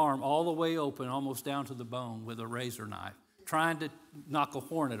slit my arm all the way open, almost down to the bone, with a razor knife, trying to knock a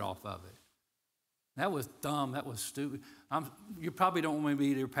hornet off of it. That was dumb. That was stupid. You probably don't want me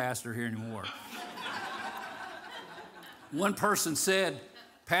to be your pastor here anymore. One person said,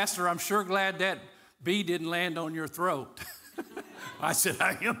 "Pastor, I'm sure glad that bee didn't land on your throat." I said,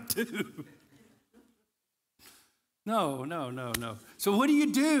 "I am too." No. So what do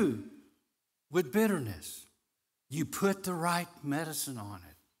you do with bitterness? You put the right medicine on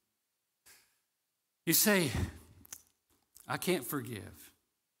it. You say, "I can't forgive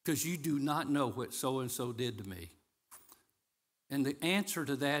because you do not know what so-and-so did to me." And the answer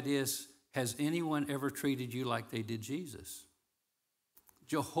to that is, has anyone ever treated you like they did Jesus?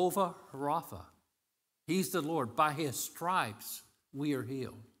 Jehovah Rapha. He's the Lord. By his stripes, we are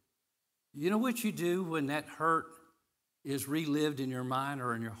healed. You know what you do when that hurt is relived in your mind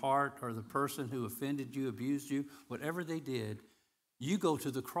or in your heart, or the person who offended you, abused you, whatever they did, you go to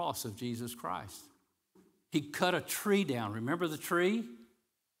the cross of Jesus Christ. He cut a tree down. Remember the tree?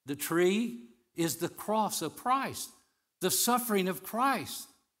 The tree is the cross of Christ, the suffering of Christ,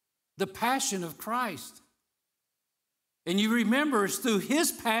 the passion of Christ. And you remember it's through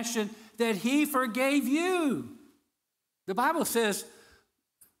his passion that he forgave you. The Bible says,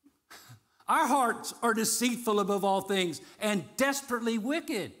 our hearts are deceitful above all things and desperately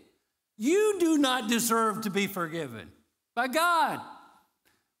wicked. You do not deserve to be forgiven by God.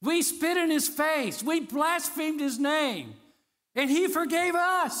 We spit in his face. We blasphemed his name. And he forgave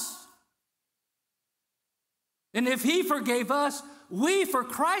us. And if he forgave us, we, for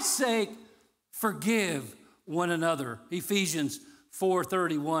Christ's sake, forgive one another. Ephesians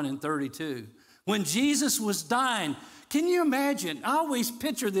 4:31 and 32. When Jesus was dying, can you imagine? I always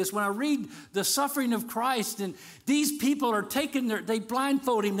picture this when I read the suffering of Christ, and these people are they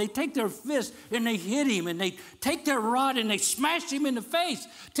blindfold him, they take their fist and they hit him, and they take their rod and they smash him in the face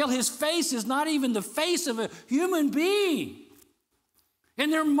till his face is not even the face of a human being.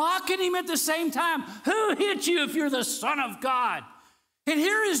 And they're mocking him at the same time. Who hit you if you're the Son of God? And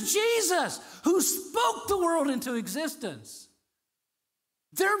here is Jesus, who spoke the world into existence.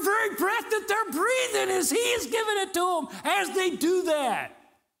 Their very breath that they're breathing is he is giving it to them as they do that.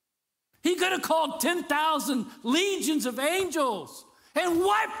 He could have called 10,000 legions of angels and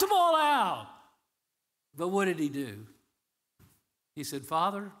wiped them all out. But what did he do? He said,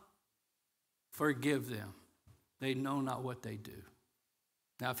 Father, forgive them. They know not what they do.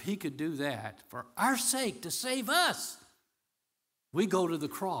 Now, if he could do that for our sake to save us, we go to the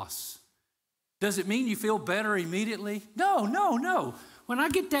cross. Does it mean you feel better immediately? No, no, no. When I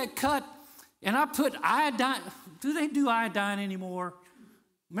get that cut and I put iodine, do they do iodine anymore?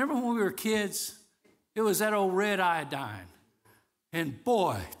 Remember when we were kids? It was that old red iodine. And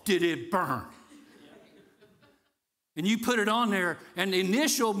boy, did it burn. And you put it on there, and the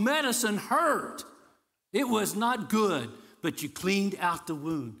initial medicine hurt. It was not good, but you cleaned out the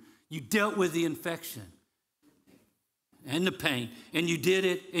wound. You dealt with the infection and the pain. And you did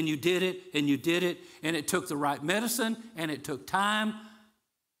it, and you did it, and you did it. And it took the right medicine, and it took time.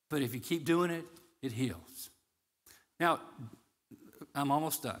 But if you keep doing it, it heals. Now, I'm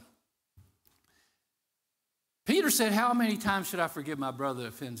almost done. Peter said, how many times should I forgive my brother that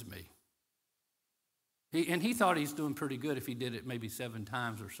offends me? He thought he's doing pretty good if he did it maybe 7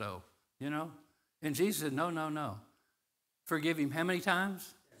 times or so, you know? And Jesus said, no, no, no. Forgive him how many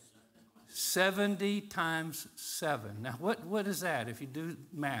times? 70 times 7. Now, what is that if you do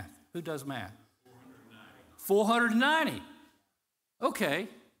math? Who does math? 490. Okay.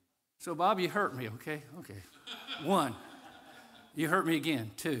 So, Bob, you hurt me, okay? Okay. 1. You hurt me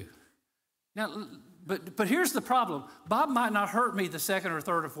again. 2. Now, but here's the problem. Bob might not hurt me the 2nd or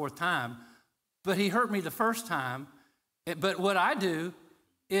 3rd or 4th time, but he hurt me the first time. But what I do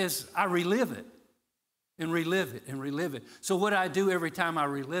is I relive it and relive it and relive it. So what I do every time I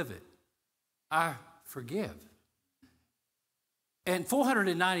relive it, I forgive. And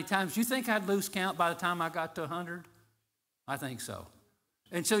 490 times, you think I'd lose count by the time I got to 100? I think so.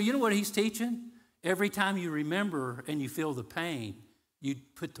 And so you know what he's teaching? Every time you remember and you feel the pain, you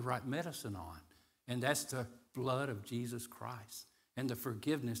put the right medicine on. And that's the blood of Jesus Christ and the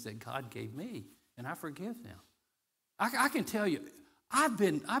forgiveness that God gave me. And I forgive them. I can tell you, I've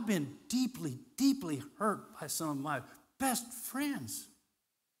been deeply, deeply hurt by some of my best friends.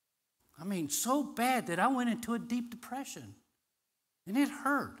 I mean, so bad that I went into a deep depression. And it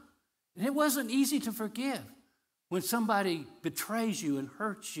hurt. And it wasn't easy to forgive when somebody betrays you and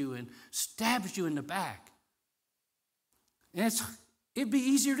hurts you and stabs you in the back. And it'd be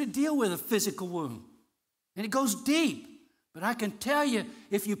easier to deal with a physical wound. And it goes deep. But I can tell you,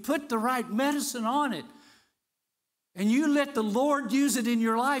 if you put the right medicine on it and you let the Lord use it in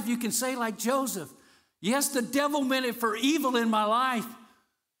your life, you can say like Joseph, yes, the devil meant it for evil in my life,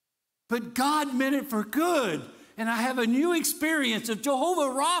 but God meant it for good. And I have a new experience of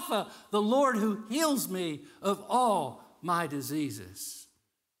Jehovah Rapha, the Lord who heals me of all my diseases.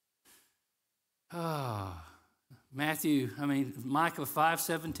 Micah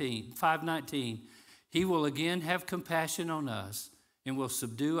 5:19, he will again have compassion on us and will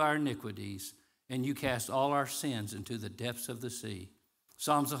subdue our iniquities, and you cast all our sins into the depths of the sea.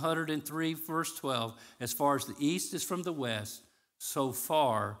 Psalms 103, verse 12, as far as the east is from the west, so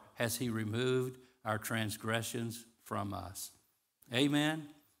far has he removed our transgressions from us. Amen?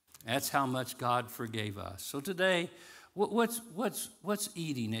 That's how much God forgave us. So today, what's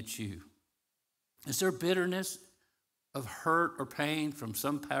eating at you? Is there bitterness of hurt or pain from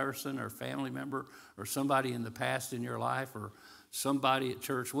some person or family member or somebody in the past in your life or somebody at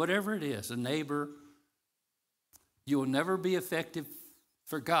church, whatever it is, a neighbor? You will never be effective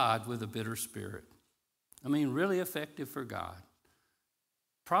for God with a bitter spirit. I mean, really effective for God.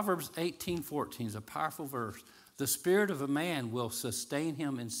 Proverbs 18:14 is a powerful verse. The spirit of a man will sustain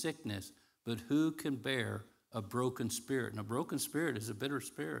him in sickness, but who can bear a broken spirit? And a broken spirit is a bitter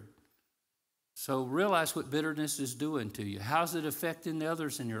spirit. So realize what bitterness is doing to you. How's it affecting the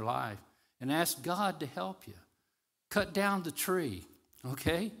others in your life? And ask God to help you. Cut down the tree,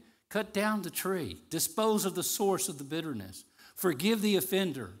 okay? Cut down the tree. Dispose of the source of the bitterness. Forgive the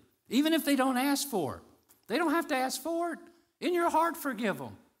offender, even if they don't ask for it. They don't have to ask for it. In your heart, forgive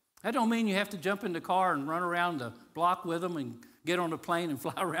them. That don't mean you have to jump in the car and run around the block with them and get on a plane and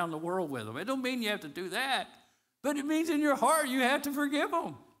fly around the world with them. It don't mean you have to do that. But it means in your heart you have to forgive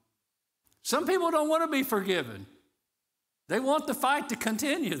them. Some people don't want to be forgiven. They want the fight to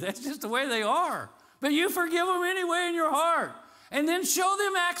continue. That's just the way they are. But you forgive them anyway in your heart. And then show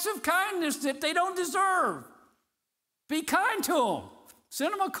them acts of kindness that they don't deserve. Be kind to them.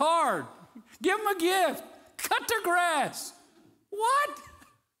 Send them a card. Give them a gift. Cut their grass. What?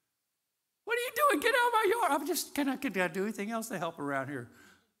 What are you doing? Get out of my yard. Can I do anything else to help around here?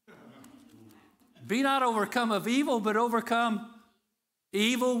 Be not overcome of evil, but overcome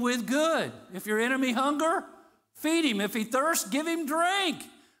evil with good. If your enemy hunger, feed him. If he thirsts, give him drink.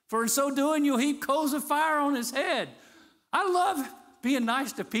 For in so doing, you'll heap coals of fire on his head. I love being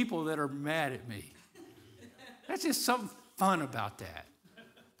nice to people that are mad at me. That's just something fun about that.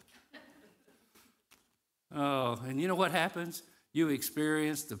 Oh, and you know what happens? You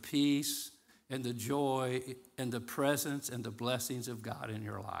experience the peace and the joy and the presence and the blessings of God in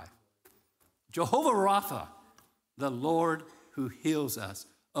your life. Jehovah Rapha, the Lord who heals us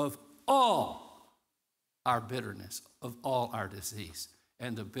of all our bitterness, of all our disease.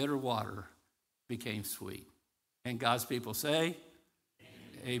 And the bitter water became sweet. And God's people say,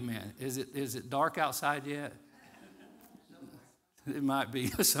 amen. Is it dark outside yet? It might be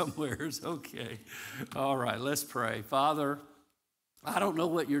somewhere. Okay. All right, let's pray. Father, I don't know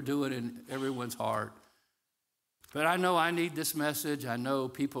what you're doing in everyone's heart, but I know I need this message. I know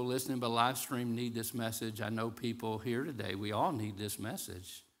people listening by live stream need this message. I know people here today, we all need this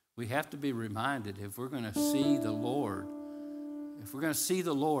message. We have to be reminded if we're going to see the Lord,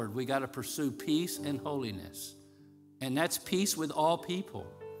 we got to pursue peace and holiness. And that's peace with all people.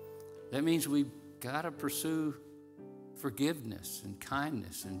 That means we've got to pursue forgiveness and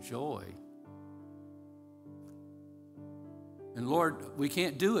kindness and joy. And Lord, we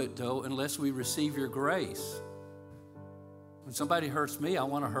can't do it, though, unless we receive your grace. When somebody hurts me, I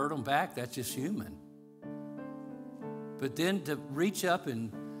want to hurt them back. That's just human. But then to reach up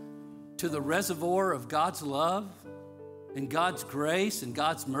to the reservoir of God's love and God's grace and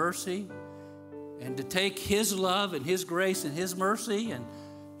God's mercy, and to take his love and his grace and his mercy and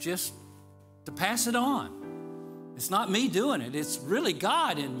just to pass it on. It's not me doing it. It's really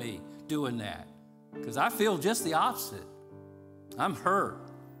God in me doing that, because I feel just the opposite. I'm hurt.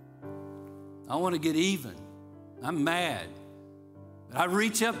 I want to get even. I'm mad. But I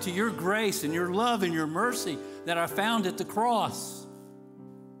reach up to your grace and your love and your mercy that I found at the cross,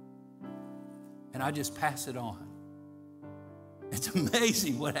 and I just pass it on. It's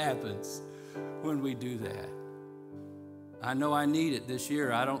amazing what happens when we do that. I know I need it this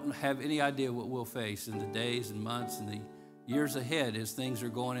year. I don't have any idea what we'll face in the days and months and the years ahead as things are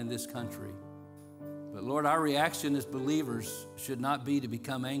going in this country. But Lord, our reaction as believers should not be to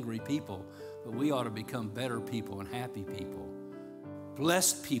become angry people, but we ought to become better people and happy people,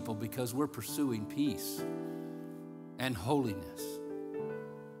 blessed people, because we're pursuing peace and holiness.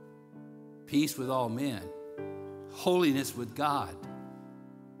 Peace with all men, holiness with God,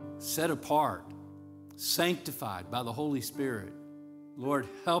 set apart, sanctified by the Holy Spirit. Lord,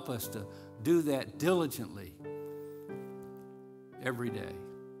 help us to do that diligently every day.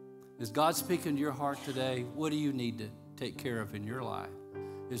 Is God speaking to your heart today? What do you need to take care of in your life?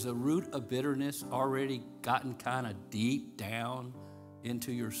 Is the root of bitterness already gotten kind of deep down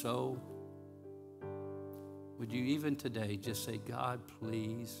into your soul? Would you even today just say, God,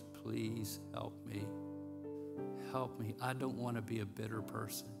 please, please help me. Help me. I don't want to be a bitter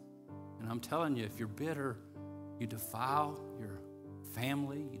person. And I'm telling you, if you're bitter, you defile your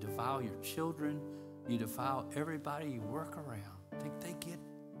family, you defile your children, you defile everybody you work around. They get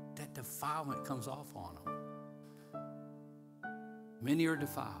that defilement comes off on them. Many are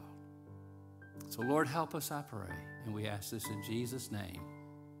defiled. So Lord, help us, I pray. And we ask this in Jesus' name.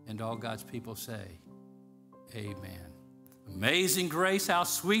 And all God's people say, amen. Amazing grace, how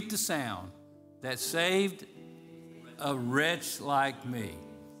sweet the sound that saved a wretch like me.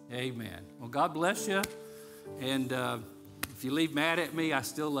 Amen. Well, God bless you. And if you leave mad at me, I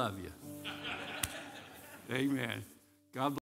still love you. Amen. God bless.